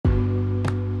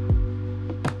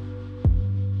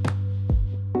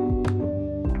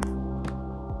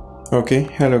Okay,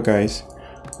 hello guys.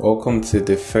 Welcome to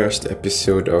the first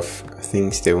episode of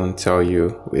Things They Won't Tell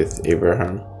You with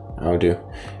Abraham Audio.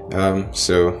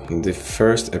 So the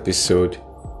first episode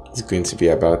is going to be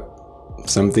about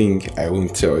something I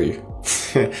won't tell you.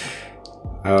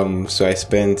 So I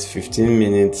spent 15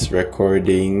 minutes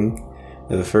recording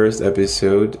the first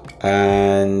episode,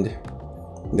 and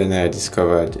then I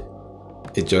discovered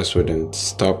it just wouldn't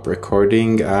stop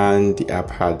recording and the app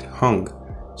had hung.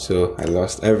 So I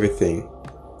lost everything.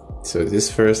 So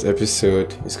this first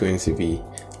episode is going to be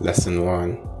lesson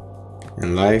 1.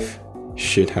 In life,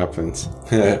 shit happens.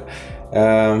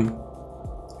 I'm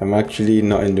actually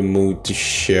not in the mood to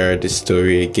share the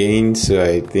story again, so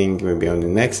I think maybe on the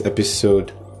next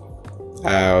episode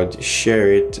I'll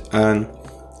share it. And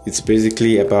it's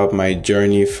basically about my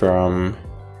journey from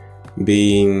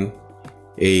being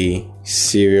a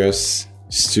serious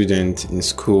student in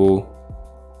school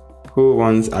who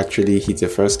once actually hit a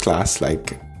first class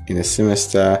like in a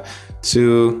semester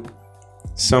to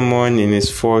someone in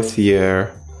his 4th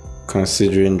year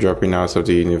considering dropping out of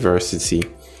the university.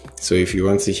 So if you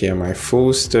want to hear my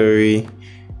full story,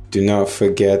 do not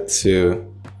forget to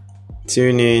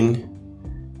tune in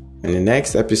the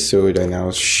next episode, and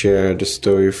I'll share the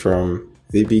story from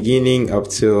the beginning up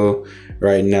till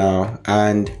right now.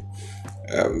 And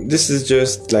this is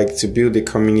just like to build a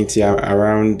community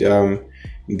around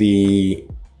the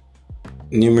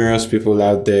numerous people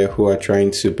out there who are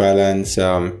trying to balance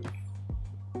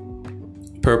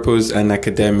purpose and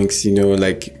academics.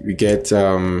 Like you get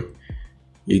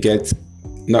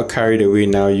not carried away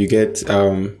now. You get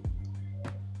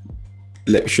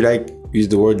should I use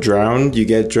the word drowned? You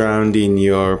get drowned in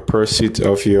your pursuit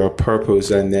of your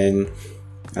purpose, and then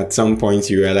at some point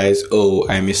you realize, oh,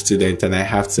 I'm a student and I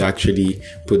have to actually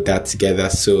put that together.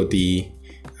 So the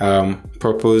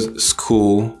purpose,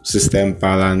 school, system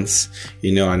balance,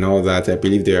 and all that. I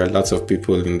believe there are lots of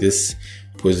people in this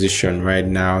position right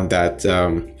now that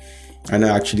are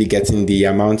not actually getting the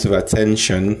amount of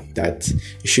attention that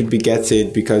you should be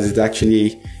getting, because it's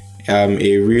actually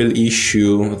a real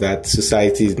issue that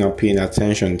society is not paying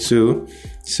attention to.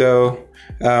 So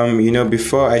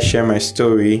before I share my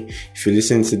story, if you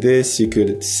listen to this, you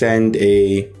could send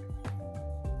a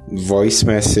voice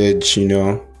message,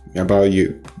 about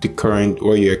the current,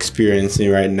 what you're experiencing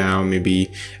right now.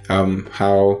 Maybe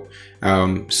how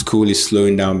school is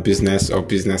slowing down business, or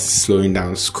business is slowing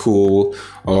down school,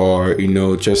 or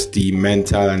just the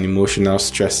mental and emotional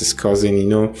stress is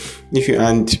causing. So if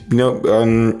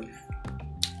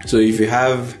you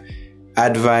have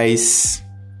advice,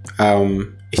 a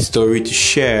story to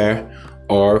share,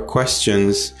 or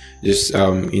questions, just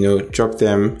drop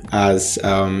them as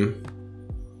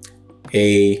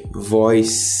a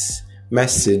voice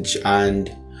message,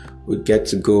 and we'll get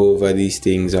to go over these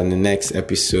things on the next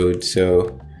episode.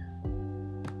 So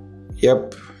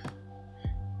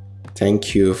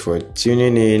thank you for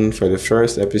tuning in for the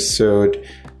first episode.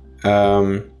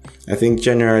 I think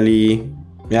generally,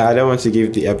 I don't want to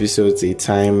give the episodes a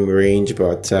time range,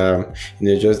 but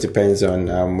it just depends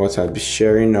on what I'll be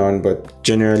sharing on. But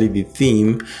generally the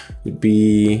theme would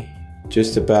be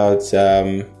just about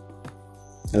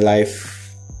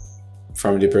life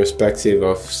from the perspective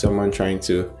of someone trying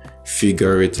to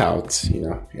figure it out,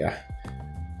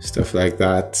 stuff like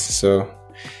that. So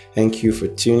thank you for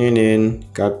tuning in.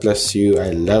 God bless you.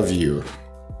 I love you.